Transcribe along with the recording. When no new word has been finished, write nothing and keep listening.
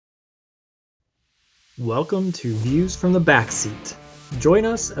Welcome to Views from the Backseat. Join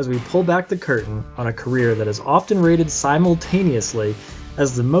us as we pull back the curtain on a career that is often rated simultaneously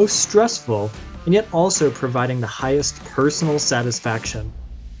as the most stressful and yet also providing the highest personal satisfaction.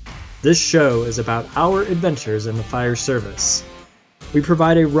 This show is about our adventures in the fire service. We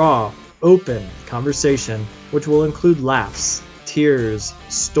provide a raw, open conversation which will include laughs, tears,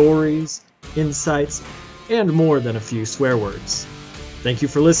 stories, insights, and more than a few swear words. Thank you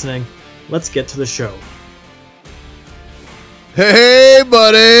for listening. Let's get to the show. Hey,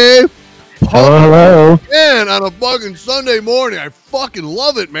 buddy. Hello. Man, on a fucking Sunday morning, I fucking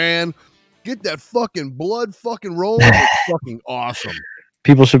love it, man. Get that fucking blood fucking rolling. It's fucking awesome.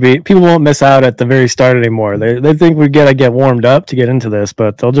 People won't miss out at the very start anymore. They think we gotta get warmed up to get into this,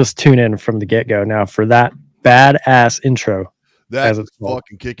 but they'll just tune in from the get-go now for that badass intro. That's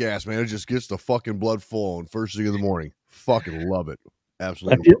fucking kick-ass, man. It just gets the fucking blood flowing first thing in the morning. Fucking love it.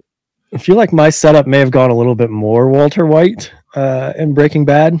 Absolutely. I feel like my setup may have gone a little bit more Walter White in Breaking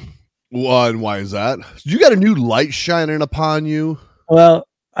Bad. Well, and why is that? You got a new light shining upon you? Well,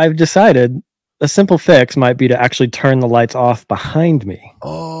 I've decided a simple fix might be to actually turn the lights off behind me.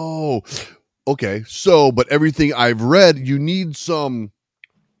 Oh, okay. So, but everything I've read, you need some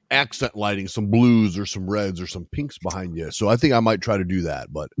accent lighting, some blues or some reds or some pinks behind you. So I think I might try to do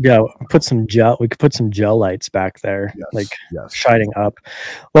that. But yeah, we could put some gel lights back there, yes. shining up.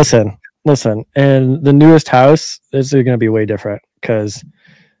 Listen, and the newest house is going to be way different because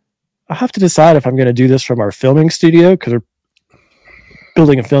I have to decide if I'm going to do this from our filming studio because we're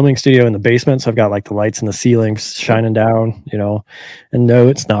building a filming studio in the basement. So I've got like the lights in the ceilings shining down, and no,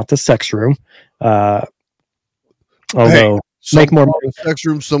 it's not the sex room. Although make more money. Sex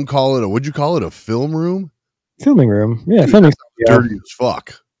room, some call it what'd you call it? A film room? Filming room. Yeah. Dude, filming studio. Dirty as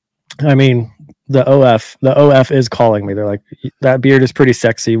fuck. I mean, the OF is calling me. They're like, that beard is pretty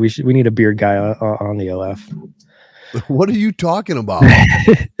sexy. We need a beard guy on the OF. What are you talking about?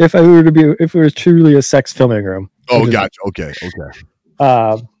 if it was truly a sex filming room. Oh, gotcha. Okay.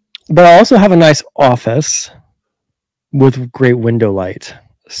 But I also have a nice office with great window light.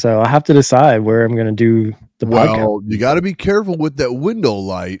 So I have to decide where I'm going to do the podcast. Well, you got to be careful with that window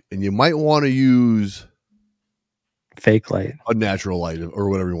light, and you might want to use fake light, a natural light, or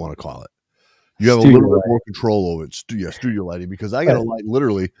whatever you want to call it. You have studio a little bit more control over it. Studio lighting, because I got a light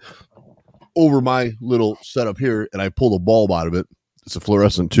literally over my little setup here, and I pull the bulb out of it. It's a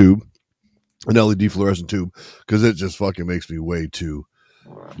fluorescent tube, an LED fluorescent tube, because it just fucking makes me way too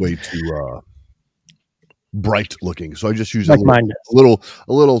bright looking. So I just use a little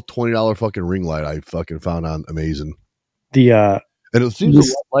 $20 fucking ring light I fucking found on Amazon. And it seems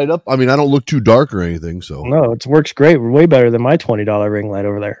to light up. I mean, I don't look too dark or anything, so no, it works great. Way better than my $20 ring light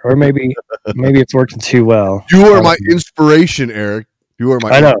over there. Or maybe it's working too well. You are my inspiration, Eric. You are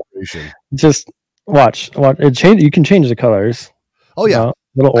my inspiration. Just watch it change. You can change the colors. Oh yeah,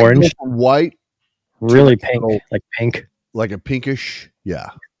 little orange, white, really pink, like pink, like a pinkish.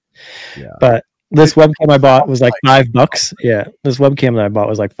 Yeah. But this webcam I bought was like $5. Yeah, this webcam that I bought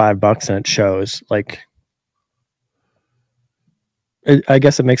was like $5, and it shows like. I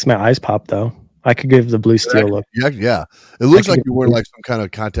guess it makes my eyes pop though. I could give the blue steel look. Yeah. It looks like you're wearing like some kind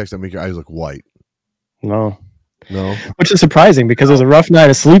of contacts that make your eyes look white. No. No. Which is surprising because it was a rough night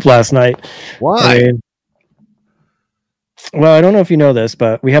of sleep last night. Why? Well, I don't know if you know this,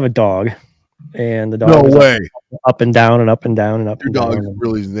 but we have a dog, and the dog no way up and down and up and down and up and down.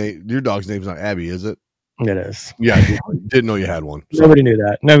 Your dog's name's not Abby, is it? It is. Yeah, I didn't know you had one. So. Nobody knew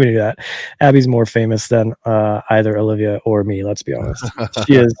that. Abby's more famous than either Olivia or me. Let's be honest.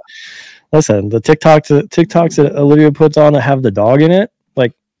 She is. Listen, the TikToks that Olivia puts on that have the dog in it,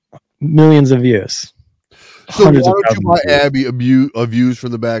 like millions of views. So why don't you buy Abby a views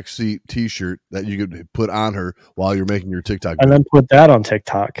from the backseat T-shirt that you could put on her while you're making your TikTok and then put that on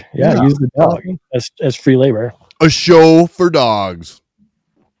TikTok. Yeah, use the dog as free labor. A show for dogs.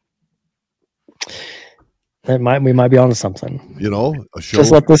 We might be onto something. A show.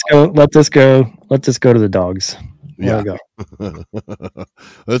 Just let this go. Let this go to the dogs. There go.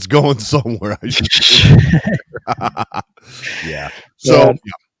 Let's go somewhere. Yeah. So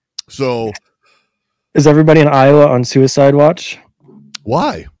is everybody in Iowa on suicide watch?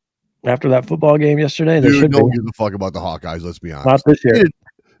 Why? After that football game yesterday, dude, don't give a fuck about the Hawkeyes. Let's be honest. Not this year.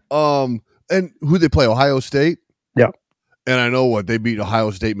 And who they play? Ohio State. Yeah. And I know they beat Ohio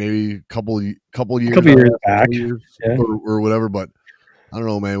State maybe a couple years back, or whatever. But I don't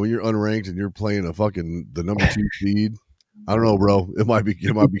know, man. When you're unranked and you're playing the number 2 seed, I don't know, bro. It might be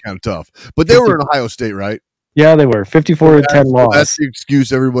kind of tough. But they were in Ohio State, right? Yeah, they were 54-10 loss. That's the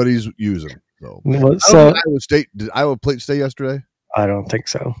excuse everybody's using. So Iowa State. Did Iowa State yesterday? I don't think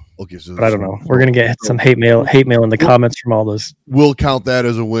so. Okay, so but I don't know. We're gonna get some hate mail in the comments from all those. We'll count that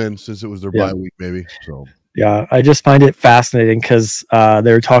as a win since it was their Yeah. bye week, maybe. So Yeah, I just find it fascinating because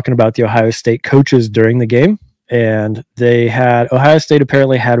they were talking about the Ohio State coaches during the game, and Ohio State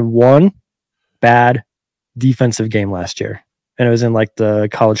apparently had one bad defensive game last year, and it was in like the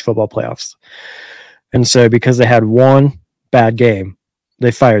college football playoffs. And so because they had one bad game,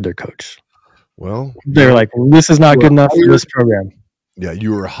 they fired their coach. well, They're like, this is not good enough for this program. yeah,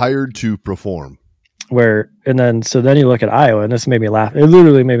 you were hired to perform. And then you look at Iowa, and this made me laugh. It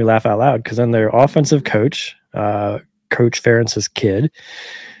literally made me laugh out loud because then their offensive coach, Coach Ferentz's kid,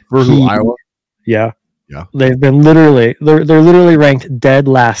 Iowa. Yeah. Yeah. They've been they're literally ranked dead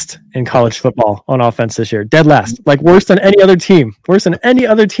last in college football on offense this year. Dead last. Like worse than any other team.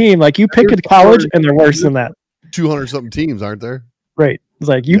 Like you pick a college and they're worse than that. 200 something teams, aren't there? Right. It's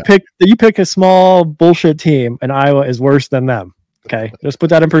like you pick a small bullshit team and Iowa is worse than them. Okay. Just put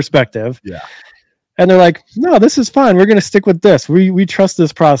that in perspective. Yeah. And they're like, no, this is fine. We're going to stick with this. We trust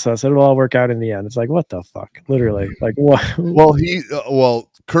this process. It'll all work out in the end. It's like, what the fuck? Literally. Like what? Well,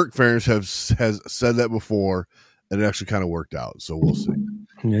 Kirk Ferentz has said that before, and it actually kind of worked out. So we'll see.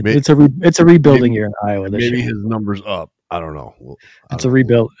 It's a rebuilding year in Iowa this year. Maybe his numbers up. I don't know. It's a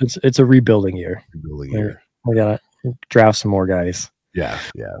rebuild. It's a rebuilding year. We gotta draft some more guys. Yeah.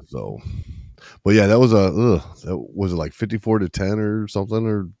 So, but yeah, that was was it like 54-10 or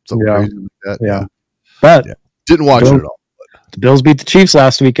something crazy like that? Yeah. But didn't watch it at all. The Bills beat the Chiefs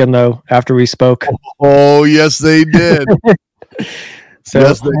last weekend, though. After we spoke. Oh yes, they did.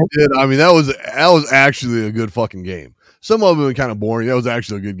 Yes, they did. I mean, that was actually a good fucking game. Some of them were kind of boring. That was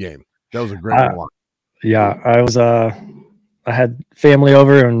actually a good game. That was a great one. Yeah, I had family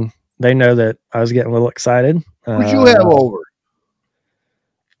over, and they know that I was getting a little excited. Who'd you have over?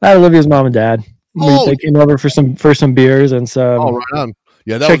 I had Olivia's mom and dad. They came over for some beers and some right on.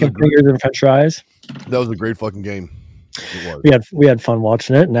 Yeah, that chicken fingers and French fries. That was a great fucking game. It was. We had fun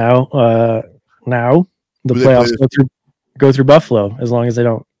watching it. Now the playoffs go through Buffalo as long as they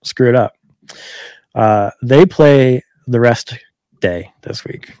don't screw it up. They play the rest day this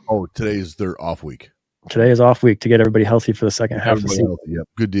week. Oh, today's their off week. Today is off week to get everybody healthy for the second half of the season. Yep.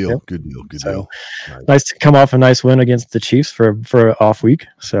 Good deal. Yep. Good deal. Nice to come off a nice win against the Chiefs for an off week.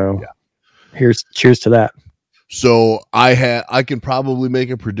 So cheers to that. So I can probably make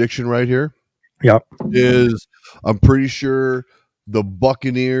a prediction right here. Yep. I'm pretty sure the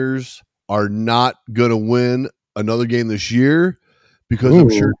Buccaneers are not going to win another game this year because I'm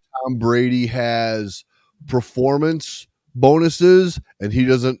sure Tom Brady has performance bonuses and he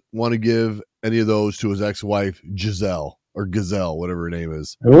doesn't want to give any of those to his ex-wife Giselle or Gazelle, whatever her name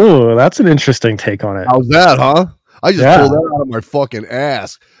is. Oh, that's an interesting take on it. How's that, huh? I just pulled that out of my fucking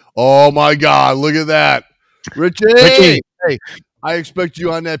ass. Oh my God, look at that. Richie. Hey, I expect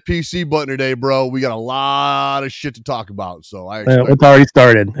you on that PC button today, bro. We got a lot of shit to talk about. So it's already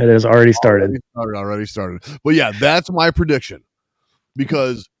started. It has already started. Already started. But yeah, that's my prediction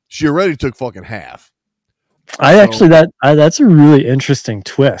because she already took fucking half. That's a really interesting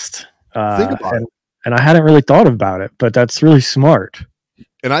twist. Think about it. And I hadn't really thought about it, but that's really smart.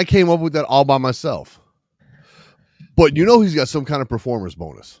 And I came up with that all by myself. But he's got some kind of performance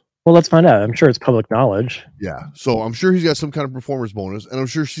bonus. Well, let's find out. I'm sure it's public knowledge. Yeah. So I'm sure he's got some kind of performance bonus, and I'm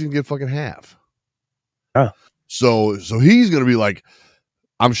sure she's gonna get fucking half. Yeah. So he's gonna be like,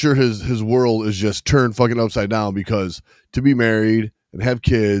 I'm sure his world is just turned fucking upside down because to be married and have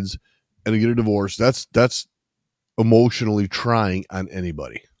kids and to get a divorce, that's emotionally trying on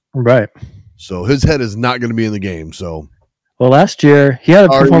anybody. Right. So his head is not going to be in the game. So, well, last year he had a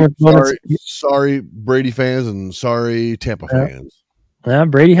performance bonus. Sorry, Brady fans, and sorry, Tampa fans. Yeah,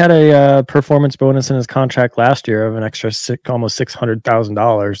 Brady had a performance bonus in his contract last year of an extra almost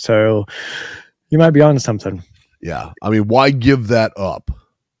 $600,000. So you might be on something. Yeah, I mean, why give that up?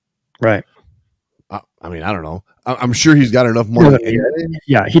 Right. I mean, I don't know. I'm sure he's got enough money.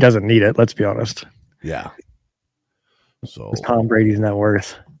 Yeah, he doesn't need it. Let's be honest. Yeah. So it's Tom Brady's net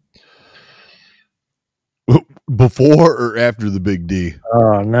worth. Before or after the big D?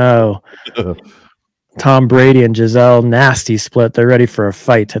 Oh no. Tom Brady and Giselle nasty split. They're ready for a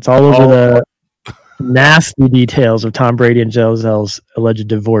fight. It's all over the nasty details of Tom Brady and Giselle's alleged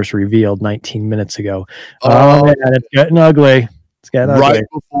divorce revealed 19 minutes ago. Oh man, it's getting ugly. It's getting ugly.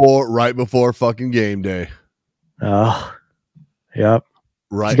 Right before fucking game day. Oh, yep.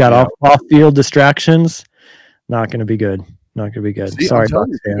 Right. He's got off-field distractions. Not going to be good. Not going to be good. Sorry,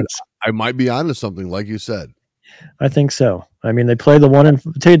 Bucs fans. I might be onto something, like you said. I think so. I mean, they play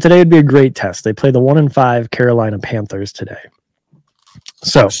today would be a great test. They play the 1-5 Carolina Panthers today.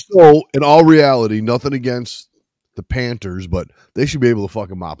 So in all reality, nothing against the Panthers, but they should be able to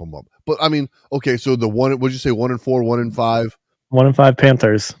fucking mop them up. But I mean, okay, so the one, what'd you say, 1-4, 1-5? 1-5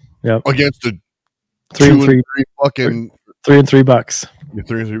 Panthers. Yep. Against the 3-3 fucking 3-3 Bucks.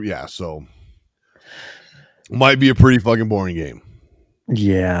 3-3, yeah. So might be a pretty fucking boring game.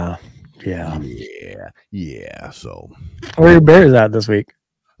 Yeah. So where are your Bears at this week?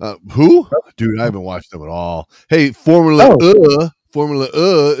 Who? Dude, I haven't watched them at all. Hey, Formula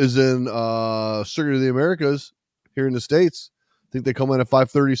is in Circuit of the Americas here in the States. I think they come in at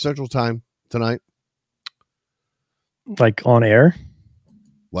 5:30 Central Time tonight. Like on air?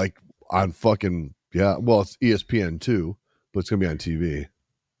 Like on fucking, yeah. Well, it's ESPN too, but it's gonna be on TV.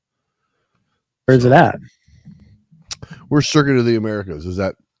 Where's it at? Where's Circuit of the Americas? Is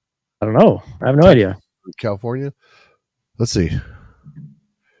that? I don't know. I have no idea. California? Let's see.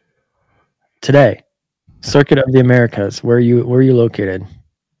 Today, Circuit of the Americas. Where are you located?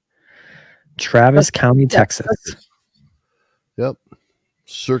 Travis County, Texas. Yep.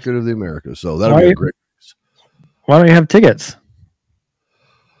 Circuit of the Americas. So that'll be a great. Why don't you have tickets?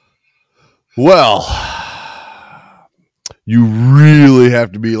 Well, you really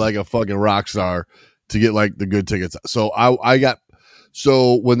have to be like a fucking rock star to get like the good tickets. So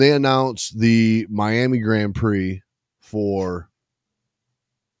so when they announced the Miami Grand Prix for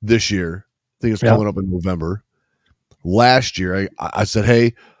this year, I think it's coming up in November. Last year, I said,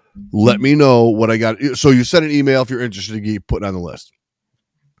 hey, let me know what I got. So you send an email if you're interested to get put on the list.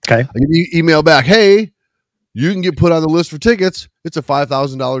 Okay. I give you email back, hey, you can get put on the list for tickets. It's a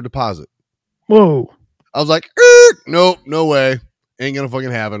 $5,000 deposit. Whoa. I was like, nope, no way. Ain't gonna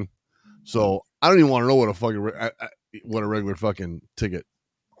fucking happen. So I don't even want to know what a regular fucking ticket.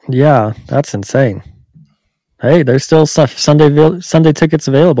 Yeah, that's insane. Hey, there's still Sunday tickets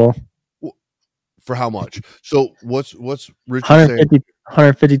available. For how much? So what's Richie saying?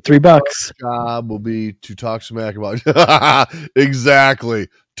 $153. Job will be to talk smack about. Exactly.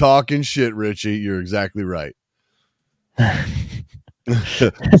 Talking shit, Richie. You're exactly right.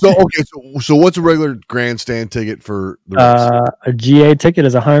 So what's a regular grandstand ticket for the race? A GA ticket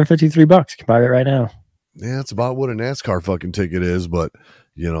is $153. You can buy it right now. Yeah, it's about what a NASCAR fucking ticket is, but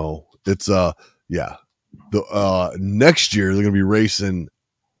it's yeah. The next year they're gonna be racing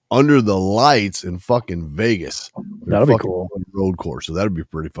under the lights in fucking Vegas. That'll be cool. Road course, so that'd be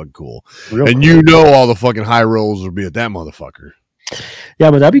pretty fucking cool. Real and cool. All the fucking high rolls will be at that motherfucker.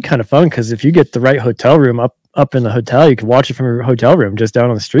 Yeah, but that'd be kind of fun because if you get the right hotel room up in the hotel, you can watch it from your hotel room just down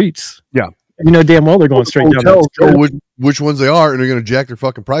on the streets. Yeah. Damn well they're going straight down the street. Which ones they are, and they're going to jack their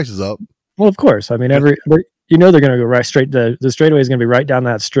fucking prices up. Well, of course. I mean, they're going to go right straight. The straightaway is going to be right down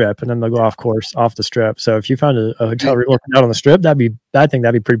that strip, and then they'll go off the strip. So if you found a hotel room looking out on the strip, I think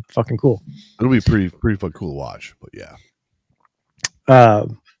that'd be pretty fucking cool. It'll be pretty fucking cool to watch. But yeah.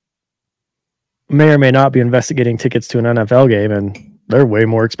 May or may not be investigating tickets to an NFL game, and they're way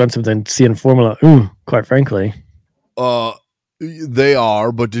more expensive than seeing Formula. Quite frankly. They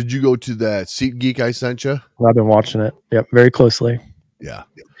are, but did you go to that SeatGeek I sent you? I've been watching it. Yep, very closely. Yeah.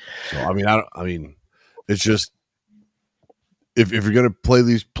 So I mean, it's just if you're gonna play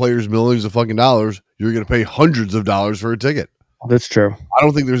these players millions of fucking dollars, you're gonna pay hundreds of dollars for a ticket. That's true. I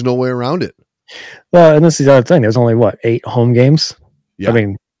don't think there's no way around it. Well, and this is the other thing. There's only 8 home games. Yeah. I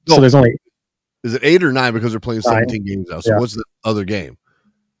mean, so there's only. Is it 8 or 9 because they're playing 17 games now? So what's the other game?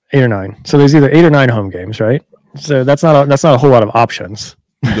 8 or 9. So there's either 8 or 9 home games, right? So that's not a whole lot of options.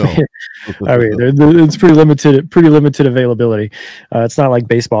 No. I mean, it's pretty limited availability. It's not like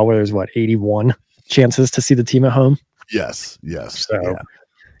baseball where there's 81 chances to see the team at home. Yes. So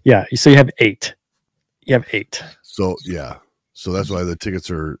yeah. So you have 8. So yeah. So that's why the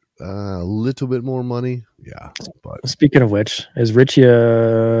tickets are a little bit more money. Yeah. But speaking of which, is Richie?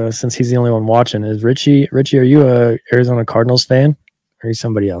 Since he's the only one watching, is Richie? Are you a Arizona Cardinals fan, or are you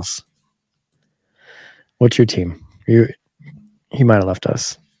somebody else? What's your team? He might have left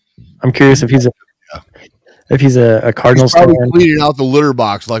us. I'm curious if he's a Cardinals fan. Probably cleaning out the litter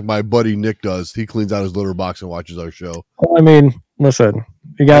box like my buddy Nick does. He cleans out his litter box and watches our show. Well, I mean, listen,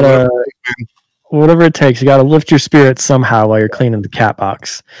 you gotta whatever it takes. You gotta lift your spirits somehow while you're cleaning the cat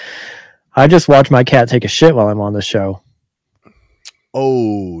box. I just watched my cat take a shit while I'm on the show.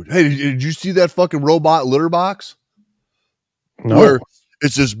 Oh, hey, did you see that fucking robot litter box? No. Where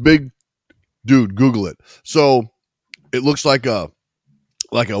it's this big. Dude, Google it. So it looks like a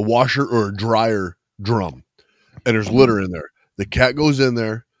washer or a dryer drum, and there's litter in there. The cat goes in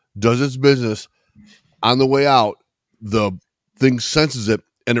there, does its business. On the way out, the thing senses it,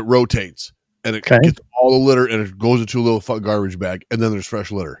 and it rotates, and it gets all the litter, and it goes into a little garbage bag, and then there's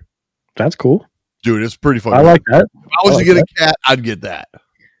fresh litter. That's cool. Dude, it's pretty fun. I like that. If I was to get a cat, I'd get that.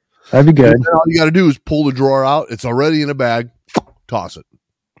 That'd be good. All you got to do is pull the drawer out. It's already in a bag. Toss it.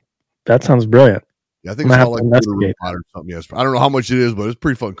 That sounds brilliant. Yeah, I think it's called like or something. Yes, I don't know how much it is, but it's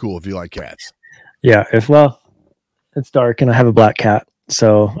pretty fun, cool if you like cats. Yeah, it's dark and I have a black cat,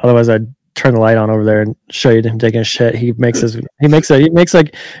 so otherwise I'd turn the light on over there and show you him taking a shit. He makes like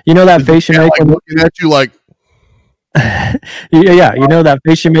that face you make looking at you like. Yeah, you know that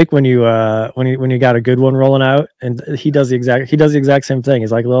face you make when you got a good one rolling out, and he does the exact same thing.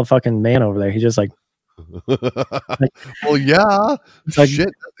 He's like a little fucking man over there. He's just like well, yeah, it's like shit,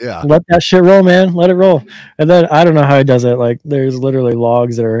 yeah. Let that shit roll, man. Let it roll. And then I don't know how he does it. Like there's literally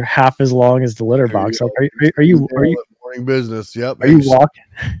logs that are half as long as the litter box. Like, are you morning business? Yep. Are you walking?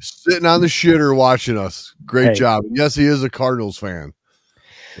 Sitting on the shitter watching us. Great job. Yes, he is a Cardinals fan.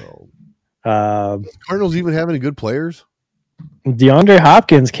 So, Cardinals even have any good players? DeAndre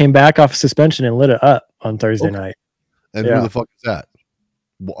Hopkins came back off suspension and lit it up on Thursday night. And who the fuck is that?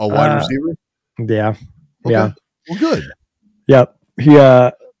 A wide receiver? Yeah. Okay. Yeah. Well, good. Yep. He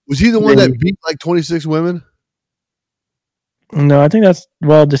was he the one that beat like 26 women? No, I think that's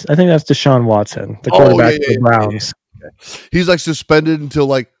Deshaun Watson, the quarterback of the Browns. Yeah. Okay. He's like suspended until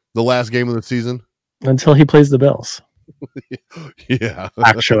like the last game of the season. Until he plays the Bills. Yeah.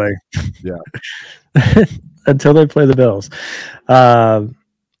 Actually. Yeah. Until they play the Bills.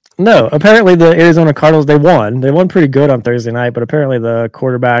 No, apparently the Arizona Cardinals, they won pretty good on Thursday night, but apparently the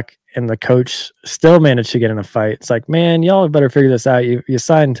quarterback and the coach still managed to get in a fight. It's like, man, y'all better figure this out. You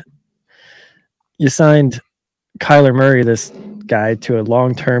signed Kyler Murray, this guy, to a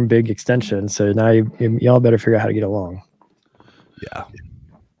long-term big extension. So now y'all better figure out how to get along. Yeah.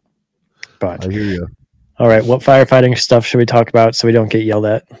 But I hear you. All right, what firefighting stuff should we talk about so we don't get yelled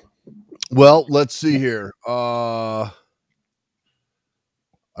at? Well, let's see here. The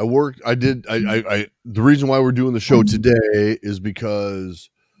reason why we're doing the show today is because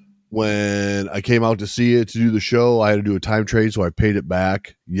when I came out to see it to do the show, I had to do a time trade, so I paid it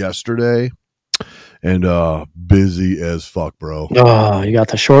back yesterday. And busy as fuck, bro. Oh, you got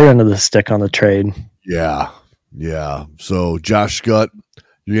the short end of the stick on the trade. Yeah. So Josh Scott,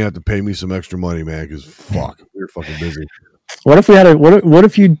 you're gonna have to pay me some extra money, man, because fuck, we're fucking busy. What if we had what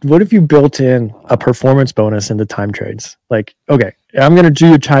if you built in a performance bonus into time trades? Like, okay, I'm gonna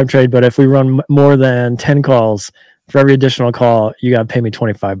do a time trade, but if we run more than 10 calls, for every additional call, you gotta pay me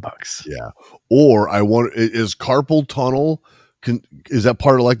 $25. Yeah. Or is carpal tunnel is that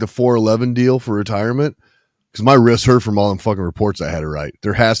part of like the 411 deal for retirement? Because my wrist hurt from all them fucking reports I had to write.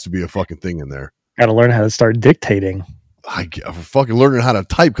 There has to be a fucking thing in there. Gotta learn how to start dictating. I'm fucking learning how to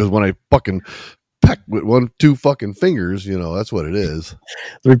type because when I fucking peck with 1-2 fucking fingers, that's what it is.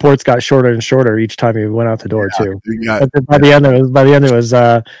 The reports got shorter and shorter each time you went out the door too. By the end it was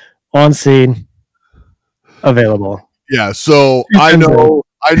on scene, available. Yeah, so I know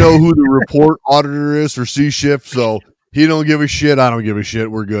who the report auditor is for C Shift, so he don't give a shit. I don't give a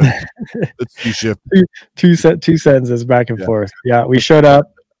shit. We're good. It's C Shift. Two sentences back and forth. Yeah, we showed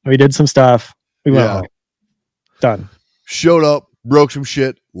up. We did some stuff. We went home. Done. Showed up, broke some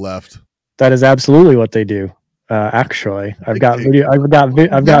shit, left. That is absolutely what they do. Actually, I've got videos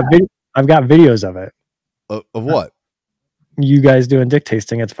of it. Of what? You guys doing dick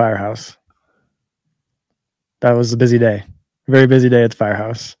tasting at the firehouse. That was a busy day. Very busy day at the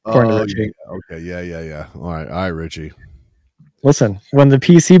firehouse. According to Richie. Okay, yeah. All right, Richie. Listen, when the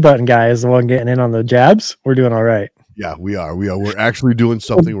PC button guy is the one getting in on the jabs, we're doing all right. Yeah, we are. We're actually doing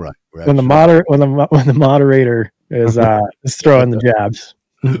something right. When the moderator is throwing the jabs.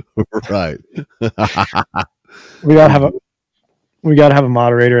 Right. we gotta have a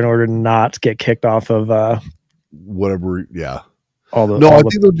moderator in order to not get kicked off of whatever. Yeah. I think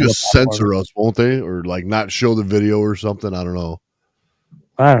they'll just censor us, won't they? Or like not show the video or something. I don't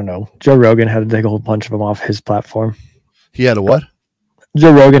know. Joe Rogan had to take a whole bunch of them off his platform. He had a what?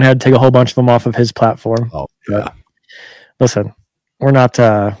 Joe Rogan had to take a whole bunch of them off of his platform. Oh, yeah. But listen, we're not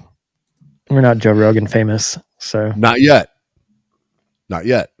Joe Rogan famous, so not yet.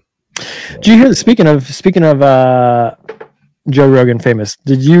 Did you hear? Speaking of Joe Rogan famous,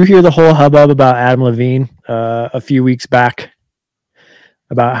 did you hear the whole hubbub about Adam Levine a few weeks back?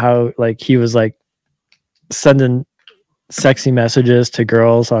 About how like he was like sending sexy messages to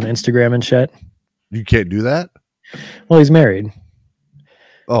girls on Instagram and shit. You can't do that? Well, he's married.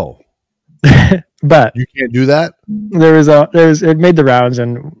 Oh. But you can't do that? It made the rounds,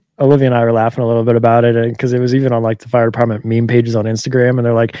 and Olivia and I were laughing a little bit about it, because it was even on like the fire department meme pages on Instagram, and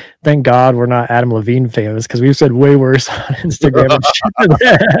they're like, thank God we're not Adam Levine famous, because we've said way worse on Instagram and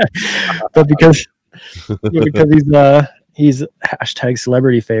shit. But because he's hashtag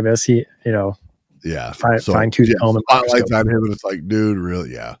celebrity famous, he, yeah, fine tooth comb. Spotlights on him, and it's like, dude,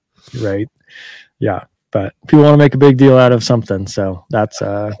 really, yeah. Right. Yeah. But people want to make a big deal out of something. So that's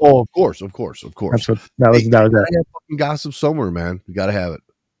of course. that's what that was You it. gotta have fucking gossip somewhere, man. You gotta have it.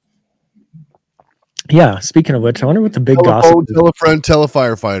 Yeah. Speaking of which, I wonder what the big gossip Telephone, is. tell a friend, tell a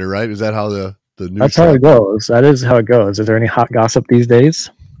firefighter, right? Is that how the news? That's how it goes. That is how it goes. Is there any hot gossip these days?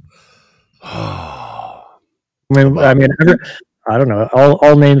 I mean, I don't know.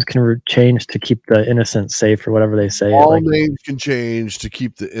 All names can change to keep the innocent safe or whatever they say. All names can change to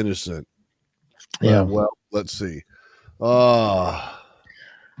keep the innocent. Yeah. Well, let's see.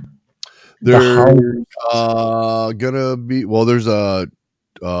 There's gonna be there's a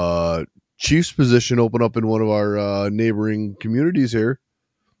Chiefs position open up in one of our neighboring communities here.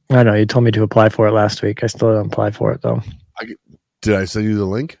 I know you told me to apply for it last week. I still didn't apply for it though. Did I send you the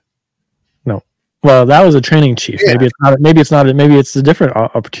link? No. Well, that was a training chief. Yeah. Maybe it's not. Maybe it's a different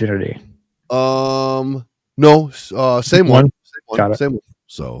opportunity. No. Same one. Got it. Same one.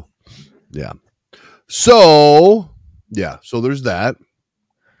 So, yeah. So there's that.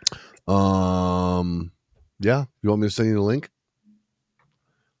 Yeah. You want me to send you the link?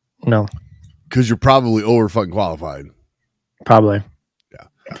 No. Because you're probably over fucking qualified. Probably. Yeah.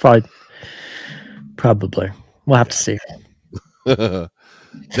 Probably. We'll have to see. That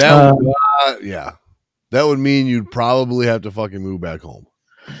would mean you'd probably have to fucking move back home.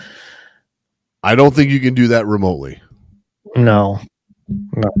 I don't think you can do that remotely. No.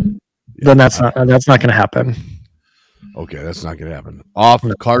 Then that's not going to happen. Okay, that's not going to happen.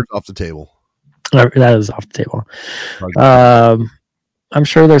 Cards off the table. That is off the table. I'm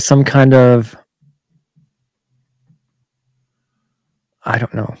sure there's some kind of, I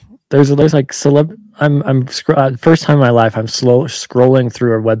don't know. There's like I'm first time in my life I'm scrolling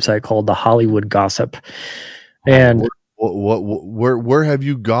through a website called The Hollywood Gossip, and where have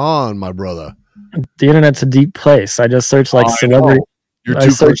you gone, my brother? The internet's a deep place. I just searched like celebrity. You're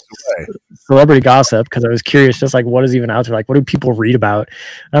too close away. Celebrity gossip because I was curious, just like what is even out there, like what do people read about?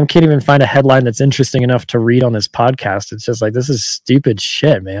 And I can't even find a headline that's interesting enough to read on this podcast. It's just like this is stupid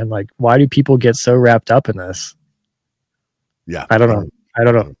shit, man. Like why do people get so wrapped up in this? Yeah, I don't know.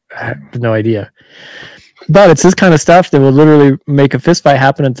 I have no idea. But it's this kind of stuff that will literally make a fist fight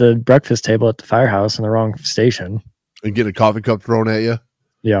happen at the breakfast table at the firehouse in the wrong station. And get a coffee cup thrown at you?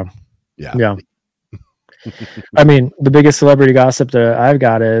 Yeah. I mean, the biggest celebrity gossip that I've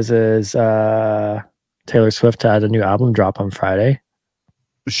got is Taylor Swift had a new album drop on Friday.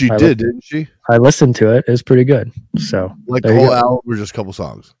 Didn't she? I listened to it. It was pretty good. So like the whole album or just a couple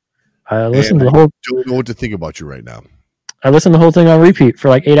songs? I listened to the whole. I don't know what to think about you right now. I listened to the whole thing on repeat for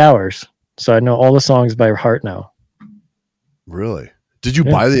like 8 hours. So I know all the songs by heart now. Really? Did you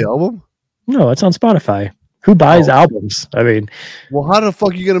buy the album? No, it's on Spotify. Who buys albums? I mean, well, how the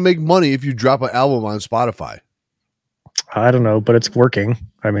fuck are you going to make money if you drop an album on Spotify? I don't know, but it's working.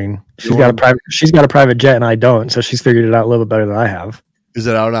 I mean, she's got a private jet and I don't, so she's figured it out a little bit better than I have. Is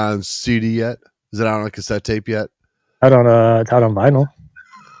it out on CD yet? Is it out on cassette tape yet? Out on vinyl.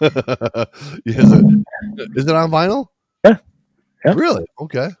 Is it on vinyl? Yeah. Really?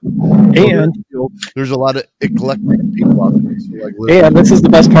 Okay. And there's a lot of eclectic people out there. So and this is the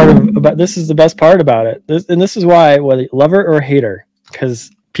best part about it. This is why, whether you love her or hate her,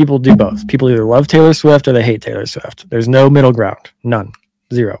 because people do both. People either love Taylor Swift or they hate Taylor Swift. There's no middle ground. None.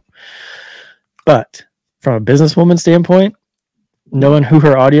 Zero. But from a businesswoman standpoint, knowing who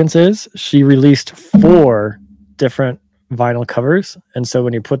her audience is, she released 4 different vinyl covers. And so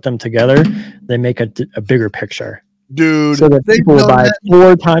when you put them together, they make a bigger picture. Dude, so that people will buy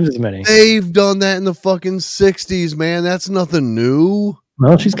 4 times as many. They've done that in the fucking 60s, man. That's nothing new.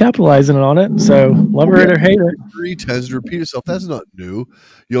 Well, she's capitalizing on it. So love her or hate her. History tends to repeat itself. That's not new.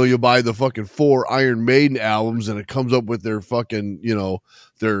 You buy the fucking 4 Iron Maiden albums and it comes up with their fucking,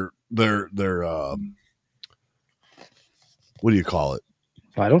 their what do you call it?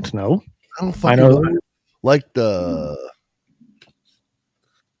 I don't know. I don't fucking know. Like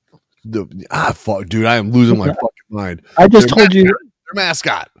fuck, dude, I am losing my fucking mind. I just told you their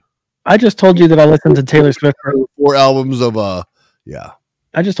mascot. I just told you that I listened to Taylor Swift for 4 albums of yeah.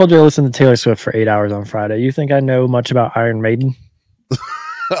 I just told you I listened to Taylor Swift for 8 hours on Friday. You think I know much about Iron Maiden?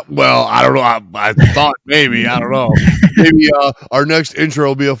 Well, I don't know. I thought maybe. I don't know. Maybe our next intro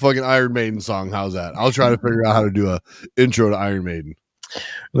will be a fucking Iron Maiden song. How's that? I'll try to figure out how to do a intro to Iron Maiden.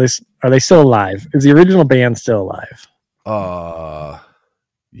 Are they still alive? Is the original band still alive?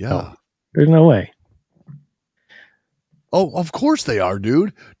 Yeah. No, there's no way. Oh, of course they are,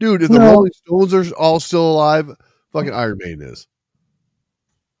 dude. Dude, if the Rolling Stones are all still alive, fucking Iron Maiden is.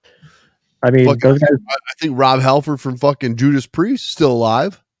 I mean, I think Rob Halford from fucking Judas Priest is still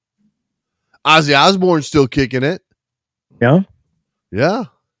alive. Ozzy Osbourne's still kicking it. Yeah. Yeah.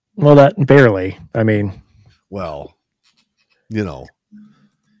 Well, that barely. I mean, Well, you know.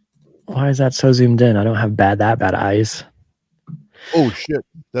 why is that so zoomed in? I don't have that bad eyes. Oh shit!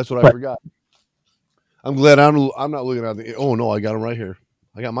 That's what I What? forgot. I'm glad I'm not looking at the. Oh no, I got them right here.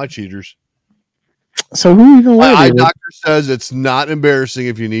 I got my cheaters. So who even My were eye they? doctor says it's not embarrassing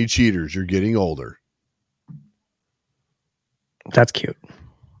if you need cheaters. You're getting older. That's cute.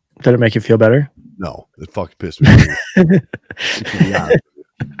 Did it make you feel better? No, it fucking pissed me off. Yeah.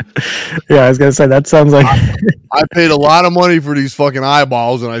 Yeah, I was gonna say that sounds like I paid a lot of money for these fucking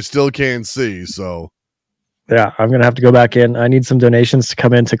eyeballs and I still can't see. So yeah, I'm gonna have to go back in. I need some donations to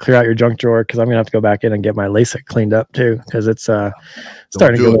come in to clear out your junk drawer because I'm gonna have to go back in and get my LASIK cleaned up too because it's starting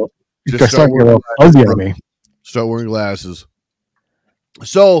to get a little, starting to get a little fuzzy on me. Start wearing glasses.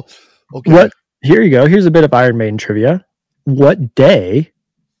 So okay, What? Here you go. Here's a bit of Iron Maiden trivia. What day?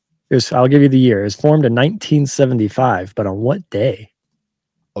 I'll give you the year. It was formed in 1975, but on what day?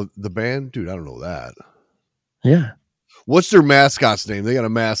 oh, the band, dude, I don't know that. Yeah. What's their mascot's name? They got a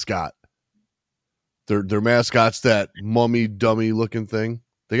mascot. Their mascot's that mummy dummy looking thing.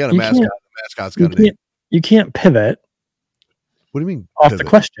 They got a mascot. The mascot's got a name. You can't pivot. What do you mean? Off pivot? the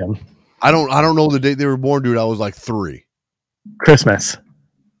question. I don't know the date they were born, dude. I was like 3. Christmas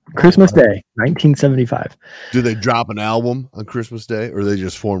Day, 1975. Did they drop an album on Christmas Day, or they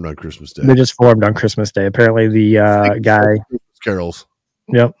just formed on Christmas Day? They just formed on Christmas Day. Apparently, the guy. Christmas carols.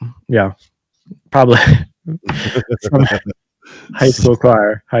 Yep. Yeah. Probably from high school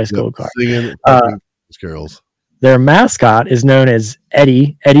choir. Singing Christmas carols. Their mascot is known as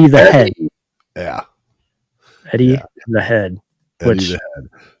Eddie the Head. Yeah. Eddie the Head. Eddie the Head.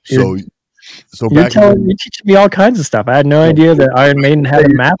 So you're teaching me all kinds of stuff. I had no idea that Iron Maiden had a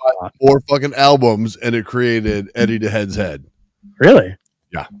mascot. 4 fucking albums, and it created Eddie the Head's head. Really?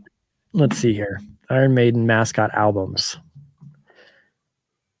 Yeah. Let's see here. Iron Maiden mascot albums.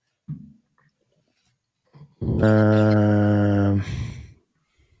 Well,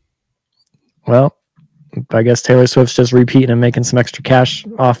 I guess Taylor Swift's just repeating and making some extra cash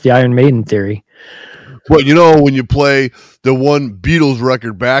off the Iron Maiden theory. Well, you know, when you play the one Beatles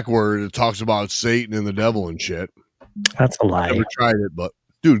record backward, it talks about Satan and the devil and shit. That's a lie. I never tried it, but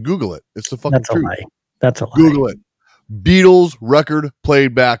dude, Google it. It's the fucking truth. That's a lie. Google it. Beatles record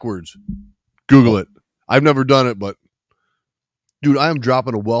played backwards. Google it. I've never done it, but dude, I am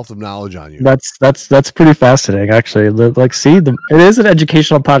dropping a wealth of knowledge on you. That's pretty fascinating, actually. Like, see, it is an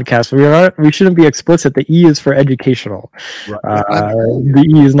educational podcast. We shouldn't be explicit. The E is for educational. Right. The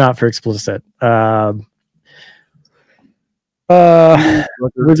E is not for explicit.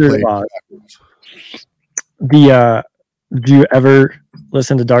 Wizard of Oz. Do you ever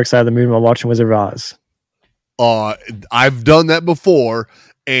listen to Dark Side of the Moon while watching Wizard of Oz? I've done that before,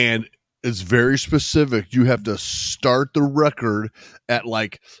 and it's very specific. You have to start the record at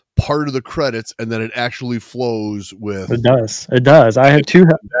like part of the credits, and then it actually flows with. It does. I too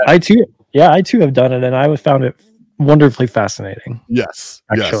have done it, and I found it wonderfully fascinating. Yes,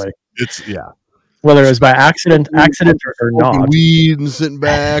 actually, it's whether it was by accident or not. Weed and sitting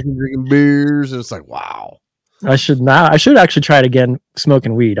back and drinking beers, and it's like, wow. I should actually try it again,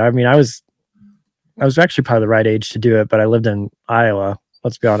 smoking weed. I mean, I was actually probably the right age to do it, but I lived in Iowa.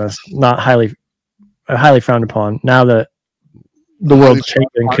 Let's be honest, not highly frowned upon. Now that the world's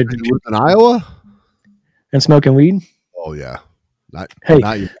changing, could you live in Iowa and smoking weed? Oh yeah, we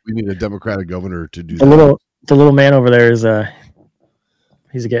need a Democratic governor to do the little man over there is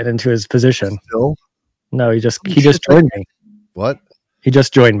he's getting into his position. Still? No, he just joined me. What? He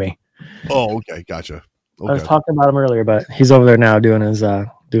just joined me. Oh, okay, gotcha. Okay. I was talking about him earlier, but he's over there now doing his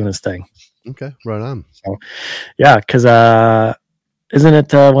thing. Okay, right on. So, yeah, because isn't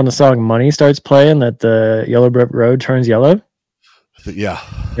it when the song "Money" starts playing that the yellow brick road turns yellow? Yeah.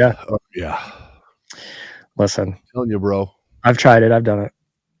 Oh, yeah. Listen, I'm telling you, bro. I've tried it. I've done it,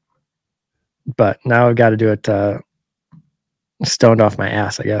 but now I've got to do it stoned off my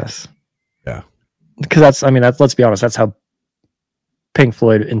ass, I guess. Yeah. Because let's be honest, that's how Pink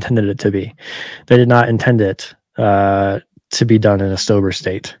Floyd intended it to be. They did not intend it to be done in a sober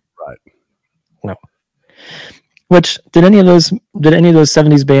state. Right. No. Which did any of those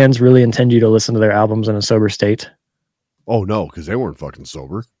 70s bands really intend you to listen to their albums in a sober state? Oh no, because they weren't fucking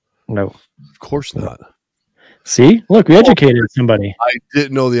sober. No. Of course not. See? Look, we educated somebody. I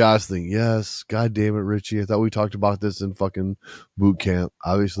didn't know the Oz thing. Yes. God damn it, Richie. I thought we talked about this in fucking boot camp.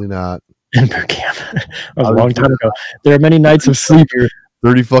 Obviously not. In boot camp. That was a long time ago. There are many nights of sleep.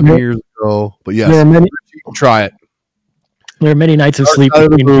 30 fucking years ago. But yes, try it. There are many nights of sleep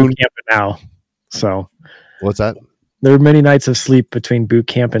between boot camp and now. So what's that? There are many nights of sleep between boot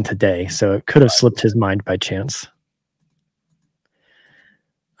camp and today. So it could have slipped his mind by chance.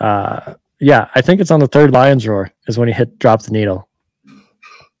 Yeah, I think it's on the third lion's roar is when he drop the needle.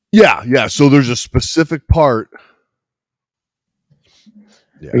 Yeah. So there's a specific part.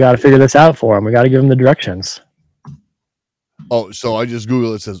 Yeah. We got to figure this out for him. We got to give him the directions. Oh, so I just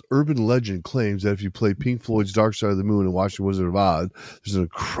Googled it. It says urban legend claims that if you play Pink Floyd's Dark Side of the Moon and watch The Wizard of Oz, there's an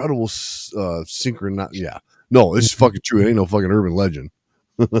incredible synchron. Yeah. No, it's fucking true. It ain't no fucking urban legend.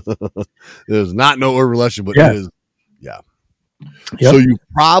 There's not no urban legend, but it is. Yeah. Yep. So you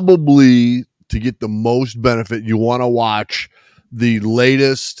probably, to get the most benefit, you want to watch the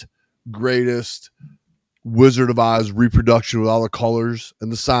latest, greatest Wizard of Oz reproduction with all the colors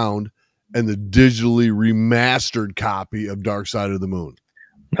and the sound, and the digitally remastered copy of Dark Side of the Moon.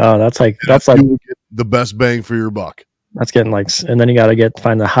 Oh, that's like the best bang for your buck. That's getting like, and then you got to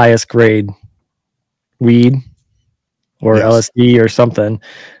find the highest grade weed or LSD or something.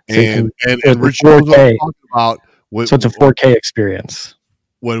 So and Rich knows what I'm talking about. So it's a 4K experience.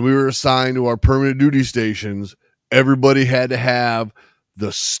 When we were assigned to our permanent duty stations, everybody had to have the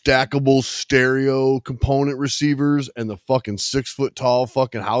stackable stereo component receivers and the fucking 6 foot tall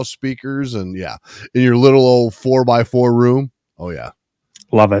fucking house speakers. And in your little old 4x4 room. Oh yeah.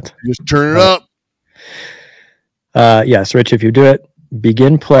 Love it. Just turn it up. Yes, Rich, if you do it,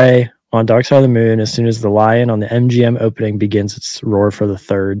 begin play on Dark Side of the Moon as soon as the lion on the MGM opening begins its roar for the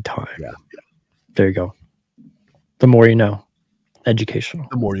third time. Yeah. There you go. The more you know. Educational.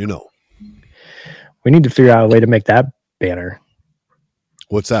 The more you know. We need to figure out a way to make that banner.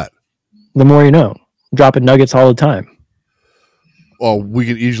 What's that? The more you know. Dropping nuggets all the time. Oh, we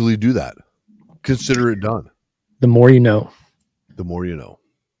can easily do that. Consider it done. The more you know. The more you know.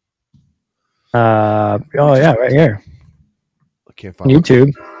 Oh yeah, right here. I can't find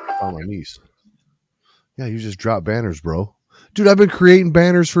YouTube. My niece. Yeah, you just drop banners, bro. Dude, I've been creating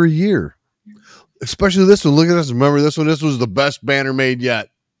banners for a year. Especially this one. Look at this. Remember this one? This was the best banner made yet.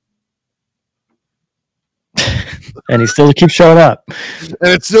 And he still keeps showing up.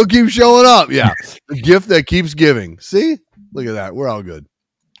 And it still keeps showing up. Yeah. The gift that keeps giving. See? Look at that. We're all good.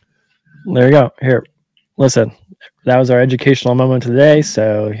 There you go. Here. Listen. That was our educational moment today.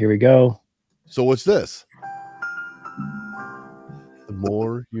 So here we go. So what's this? The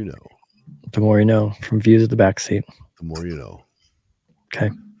more you know. The more you know. From Views at the Backseat. The more you know.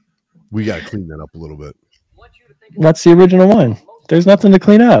 Okay. We got to clean that up a little bit. That's the original one. There's nothing to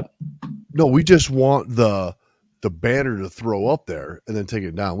clean up. No, we just want the banner to throw up there and then take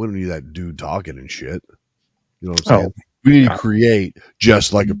it down. We don't need that dude talking and shit. You know what I'm saying? We need to create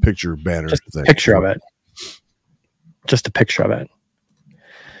just like a picture banner. Just a picture of it. Just a picture of it.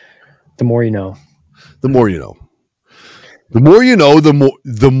 The more you know. The more you know. The more you know,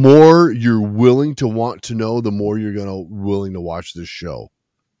 the more you're willing to want to know, the more you're willing to watch this show.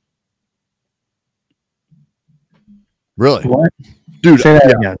 Really? What? Dude,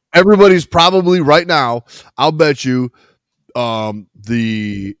 everybody's probably right now, I'll bet you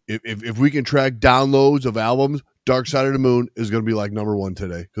if we can track downloads of albums, Dark Side of the Moon is going to be like number one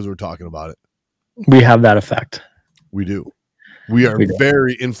today because we're talking about it. We have that effect. We do. We are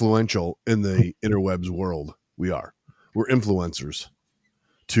very influential in the interwebs world. We are. We're influencers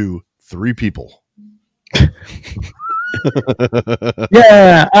to 3 people.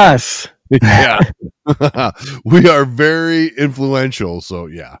 Yeah, us. Yeah. We are very influential, so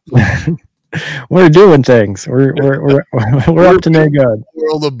yeah. We're doing things. We're up to no good.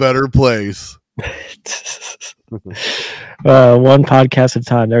 World a better place. One podcast at a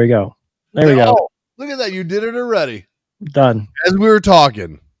time. There we go. There we go. Look at that. You did it already. Done. As we were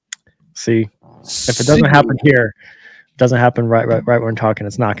talking. See, if it doesn't happen here, it doesn't happen right when we're talking.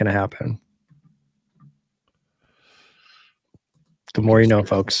 It's not going to happen. The more you know,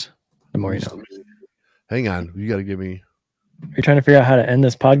 folks. The more you know. Hang on. You got to give me. Are you trying to figure out how to end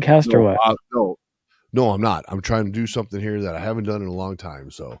this podcast or what? No, I'm not. I'm trying to do something here that I haven't done in a long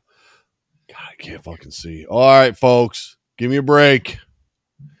time. So, God, I can't fucking see. All right, folks. Give me a break.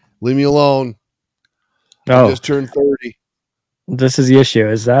 Leave me alone. I just turned 30. This is the issue.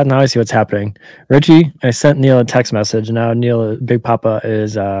 Is that now I see what's happening. Richie, I sent Neil a text message, and now Neil, Big Papa,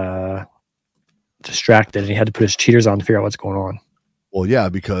 is distracted, and he had to put his cheaters on to figure out what's going on. Well, yeah,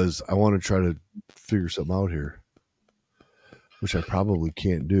 because I want to try to figure something out here, which I probably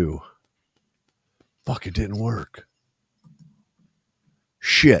can't do. Fuck, it didn't work.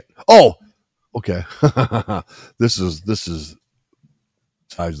 Shit. Oh, okay. This is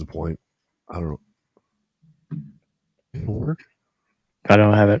besides the point. I don't know. It didn't work. I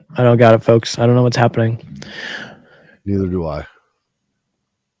don't have it. I don't got it, folks. I don't know what's happening. Neither do I.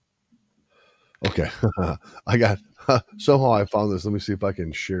 Okay. I got somehow I found this. Let me see if I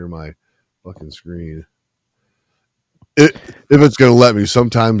can share my fucking screen. if it's gonna let me.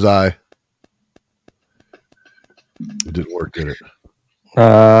 Sometimes it didn't work, did it?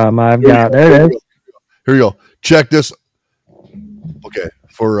 I've got there it is. Here you go. Check this. Okay,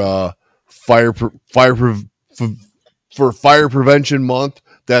 for fire prevention month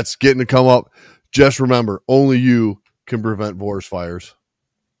that's getting to come up. Just remember, only you can prevent forest fires.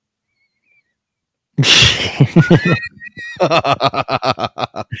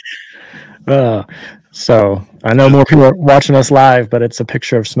 So I know more people are watching us live, but it's a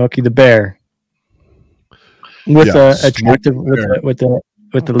picture of Smokey the Bear with attractive with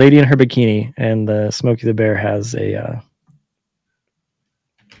the lady in her bikini, and the Smokey the Bear has a.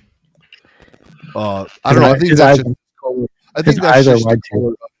 I don't know. I think that's just. I think that's just the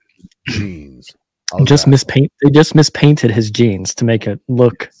color of his jeans. They just mispainted his jeans to make it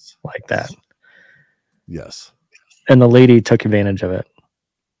look like that. Yes. And the lady took advantage of it.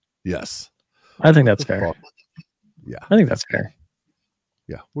 Yes. I think that's fair. Yeah. I think that's fair.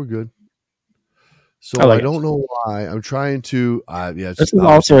 Yeah, we're good. So I don't know why I'm trying to. This is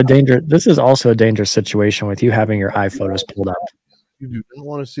also a danger. This is also a dangerous situation with you having your iPhotos pulled up. You do not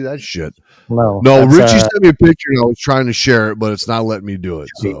want to see that shit. No. Richie sent me a picture and I was trying to share it, but it's not letting me do it.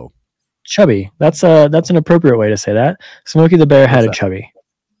 So chubby. That's an appropriate way to say that. Smokey the Bear had a chubby.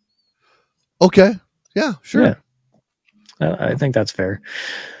 Okay. Yeah. Sure. Yeah. I think that's fair.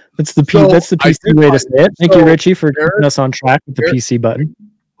 That's the PC way to say it. Thank you, Richie, for keeping us on track with the PC button.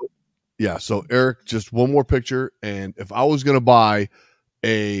 Yeah. So Eric, just one more picture, and if I was going to buy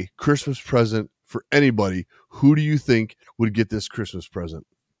a Christmas present for anybody, who do you think would get this Christmas present?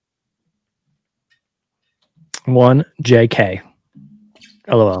 1 JK.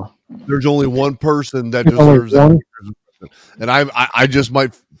 LOL. There's only one person that deserves that Christmas present, and I just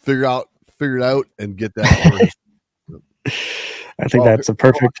might figure it out and get that. I think that's a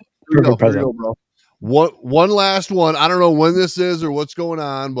perfect present. Bro. One last one. I don't know when this is or what's going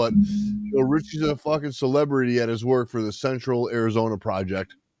on, but Richie's a fucking celebrity at his work for the Central Arizona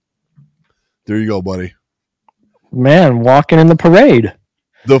Project. There you go, buddy. Man, walking in the parade.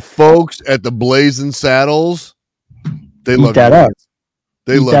 The folks at the Blazing Saddles, they love that up.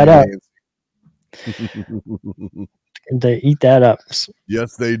 They love that up. They eat that up.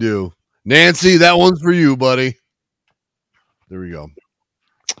 Yes, they do. Nancy, that one's for you, buddy. There we go.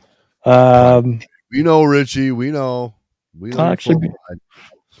 We know, Richie. We know. Actually,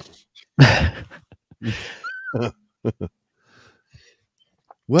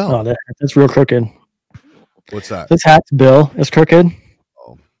 well, that's real crooked. What's that? This hat's bill is crooked.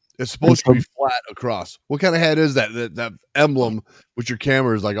 Oh, it's supposed to be flat across. What kind of hat is that? That emblem with your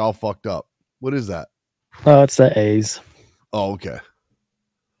camera is like all fucked up. What is that? Oh, it's the A's. Oh, okay.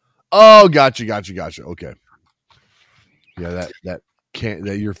 Oh, gotcha. Okay. Yeah, that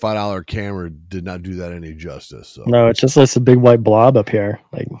your $5 camera did not do that any justice. So. No, it's just a big white blob up here.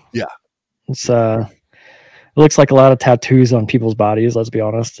 Like, yeah, it's it looks like a lot of tattoos on people's bodies. Let's be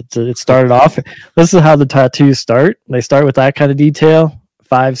honest. It started off. This is how the tattoos start. They start with that kind of detail.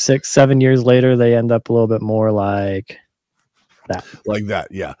 5, 6, 7 years later, they end up a little bit more like that. Like that,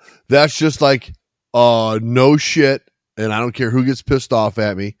 yeah. That's just like no shit. And I don't care who gets pissed off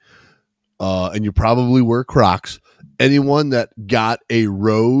at me. And you probably wear Crocs. Anyone that got a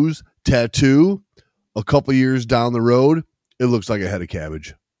rose tattoo a couple years down the road, it looks like a head of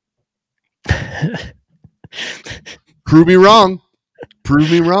cabbage. Prove me wrong.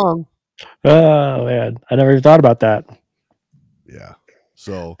 Oh man, I never even thought about that. Yeah.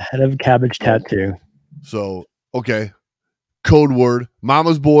 So head of cabbage tattoo. So okay. Code word: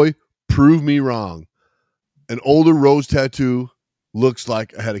 Mama's boy. Prove me wrong. An older rose tattoo looks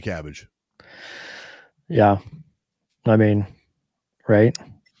like a head of cabbage. Yeah. I mean, right?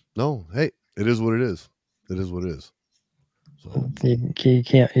 No, hey, it is what it is. It is what it is. So you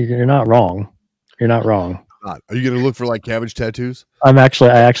can't. You're not wrong. You're not wrong. Are you going to look for like cabbage tattoos? I actually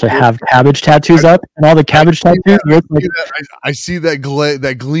have cabbage tattoos up, and all the cabbage tattoos. I see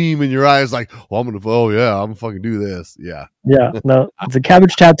that gleam in your eyes, like, well, I'm gonna fucking do this. Yeah. Yeah. No, the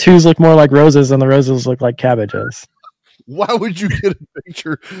cabbage tattoos look more like roses, and the roses look like cabbages. Why would you get a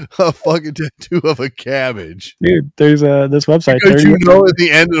picture, a fucking tattoo of a cabbage? Dude, there's this website. Because you know at the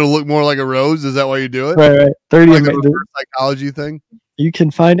end it'll look more like a rose. Is that why you do it? Right. 30 like the psychology thing. You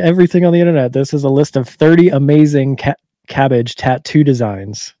can find everything on the internet. This is a list of 30 amazing cabbage tattoo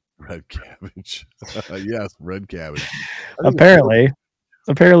designs. Red cabbage. Yes, red cabbage. Apparently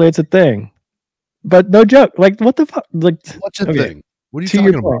it's a thing. But no joke. Like, what the fuck? Like, what's a thing? What are you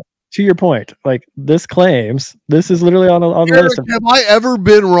talking about? To your point, like this claims this is literally on the list. Have I ever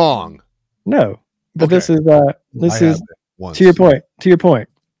been wrong? No, but okay. this is once. To your point.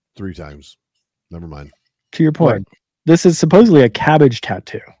 3 times. Never mind. To your point. this is supposedly a cabbage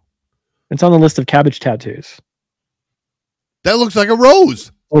tattoo. It's on the list of cabbage tattoos. That looks like a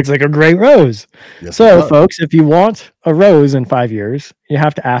rose. Looks like a great rose. Yes, So, folks, if you want a rose in 5 years, you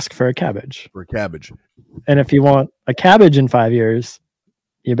have to ask for a cabbage. for cabbage, And if you want a cabbage in 5 years,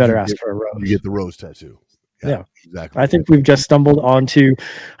 you better ask for a rose. you get the rose tattoo. Yeah. Exactly. I think we just stumbled onto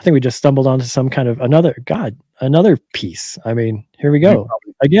some kind of another piece. I mean, here we go.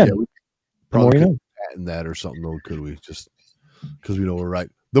 Again, we the more probably you could know. patent that or something, though, could we? Just because we know we're right.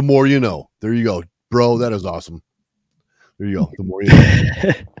 The more you know. There you go, bro. That is awesome. There you go. The more you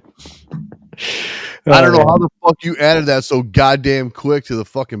know. I don't know how the fuck you added that so goddamn quick to the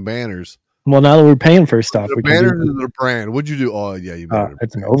fucking banners. Well, now that we're paying for stuff, The we can banners do, is the brand. What'd you do? Oh yeah, you made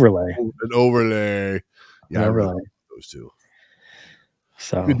it's an overlay. an overlay. Yeah, An I really overlay. like those two.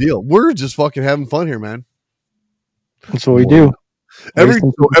 So Good deal. We're just fucking having fun here, man. that's what we do. Every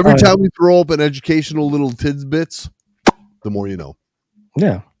Wasting some every time. time we throw up an educational little tidbits, the more you know.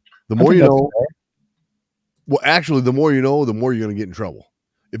 Yeah. The I more think you that's know. fair. Well, actually, the more you know, the more you're gonna get in trouble.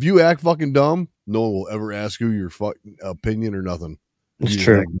 If you act fucking dumb, no one will ever ask you your fucking opinion or nothing. It's You just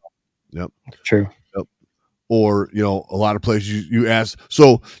true. act- Yep. It's true. Or a lot of places you ask,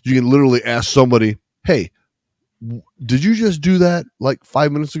 so you can literally ask somebody, "Hey, did you just do that like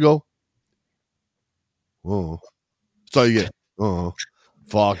 5 minutes ago?" Oh, that's all you get. Oh,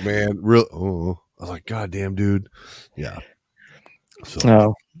 fuck, man, real. Oh, I was like, God damn, dude. Yeah. So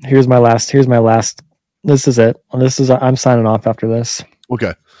Oh, here's my last. This is it. I'm signing off after this.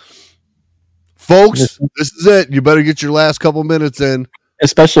 okay, folks, this is it. You better get your last couple minutes in.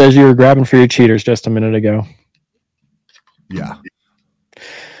 Especially as you were grabbing for your cheaters just a minute ago. Yeah.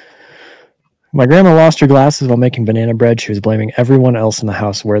 My grandma lost her glasses while making banana bread. She was blaming everyone else in the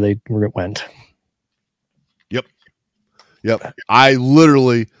house where it went. Yep. I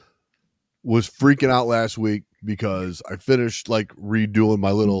literally was freaking out last week because I finished like redoing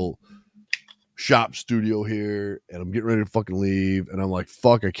my little shop studio here and I'm getting ready to fucking leave. And I'm like,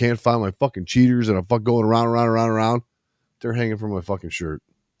 fuck, I can't find my fucking cheaters. And I'm fucking going around. They're hanging from my fucking shirt.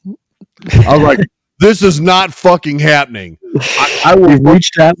 I was like, this is not fucking happening. I will You've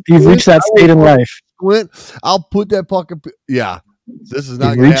reached that state in life. I'll put that fucking, yeah. This is not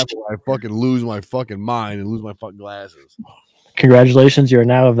You've going to reached- happen when I fucking lose my fucking mind and lose my fucking glasses. Congratulations, you are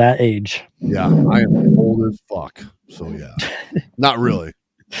now of that age. Yeah, I am old as fuck. So yeah, not really.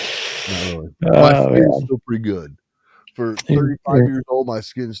 My skin's still pretty good. For 35 years old, my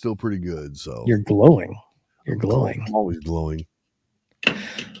skin's still pretty good. So You're glowing. You're glowing. I'm always glowing.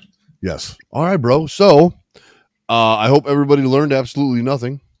 Yes. All right, bro. So I hope everybody learned absolutely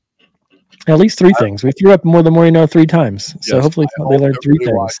nothing. At least 3 things. We threw up more than more you know 3 times. So Yes, hopefully I they hope learned 3 everybody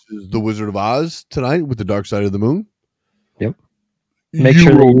things. watches The Wizard of Oz tonight with the Dark Side of the Moon. Yep. Make You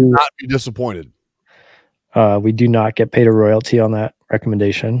sure that will you- not be disappointed. We do not get paid a royalty on that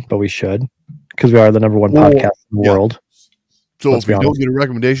recommendation, but we should because we are the number 1 Well, podcast in the yeah. world. So Let's if be we don't honest. get a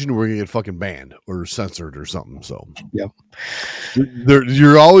recommendation, we're gonna get fucking banned or censored or something. So Yep.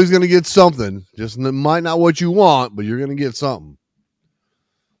 You're always gonna get something. Just might not what you want, but you're gonna get something.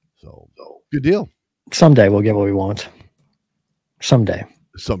 So good deal. Someday we'll get what we want. Someday.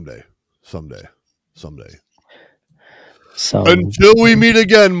 Someday. So Until we meet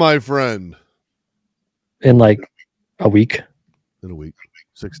again, my friend. in like a week. In a week,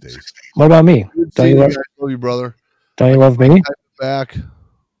 6 days. What about me? Good Don't seeing you you love, guys. Love you, brother. don't you love me? Back.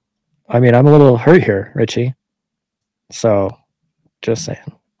 I mean, I'm a little hurt here, Richie. So just saying.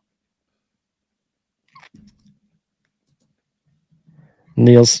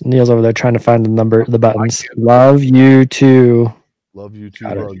 Neil's over there trying to find the buttons. Love you too. Love you too,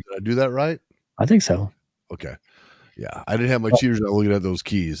 Got it. bro. Did I do that right? I think so. Okay. Yeah, I didn't have my cheaters. I'm looking at those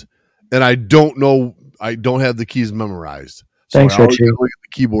keys, and I don't know. I don't have the keys memorized. So Thanks, I always Richie. gotta look at the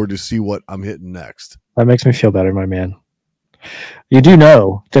keyboard to see what I'm hitting next. That makes me feel better, my man. You do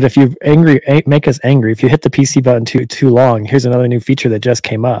know that if you make us angry, if you hit the PC button too long, here's another new feature that just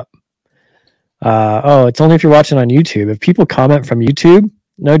came up. It's only if you're watching on YouTube. If people comment from YouTube,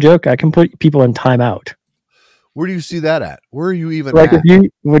 no joke, I can put people in timeout. Where do you see that at? Where are you even Like at?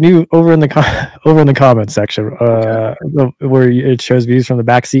 when you over in the comments section, where it shows views from the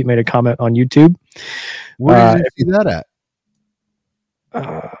back seat, made a comment on YouTube. Where do you see that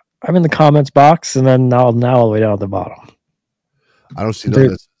at? I'm in the comments box, and then now all the way down at the bottom. I don't see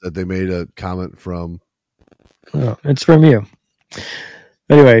There- that they made a comment from. Oh, it's from you.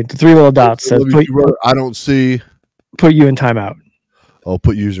 Anyway, the 3 little dots says Love you too, brother. I don't see. put you in timeout. Oh,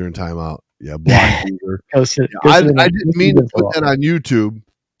 put user in timeout. Yeah, block user. I I didn't mean to put that on YouTube.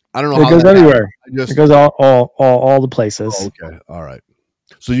 I don't know It how goes that happened. everywhere. I just It goes all the places. Oh, okay. All right.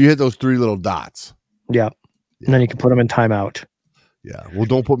 So you hit those 3 little dots. Yeah. And then you can put them in timeout. Yeah. Well,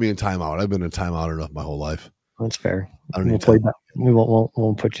 don't put me in timeout. I've been in timeout enough my whole life. That's fair. I don't We'll need play timeout. back. We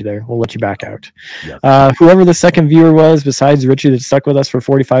won't put you there. We'll let you back out. Yeah. Whoever the second viewer was, besides Richie, that stuck with us for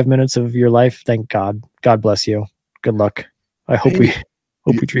 45 minutes of your life, thank God. God bless you. Good luck. I hope we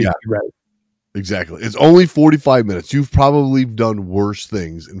treat you right. Exactly. It's only 45 minutes. You've probably done worse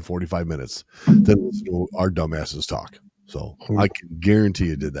things in 45 minutes than listen to our dumbasses talk. So I can guarantee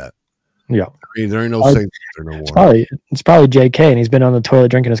you did that. Yeah. I mean, there ain't no saints there no more. It's probably JK, and he's been on the toilet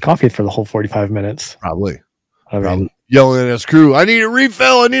drinking his coffee for the whole 45 minutes. Probably. I mean, Yelling at his crew, I need a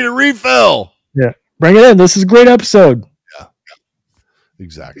refill. I need a refill. Yeah. Bring it in. This is a great episode. Yeah.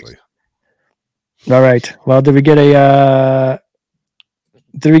 Exactly. All right. Well, did we get an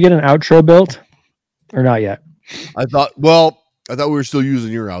outro built or not yet? I thought we were still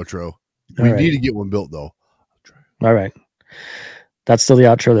using your outro. We need to get one built though. All right. That's still the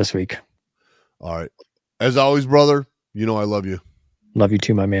outro this week. All right. As always, brother, you know I love you. Love you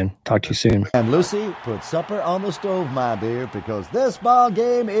too, my man. Talk to you soon. And Lucy, put supper on the stove, my dear, because this ball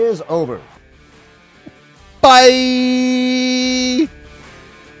game is over. Bye.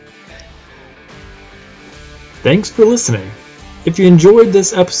 Thanks for listening. If you enjoyed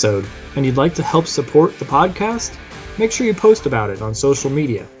this episode and you'd like to help support the podcast, make sure you post about it on social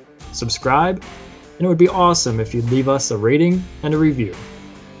media, subscribe, and it would be awesome if you'd leave us a rating and a review.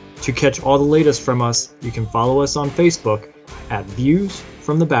 To catch all the latest from us, you can follow us on Facebook at Views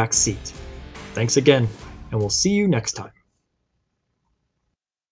from the Back Seat. Thanks again, and we'll see you next time.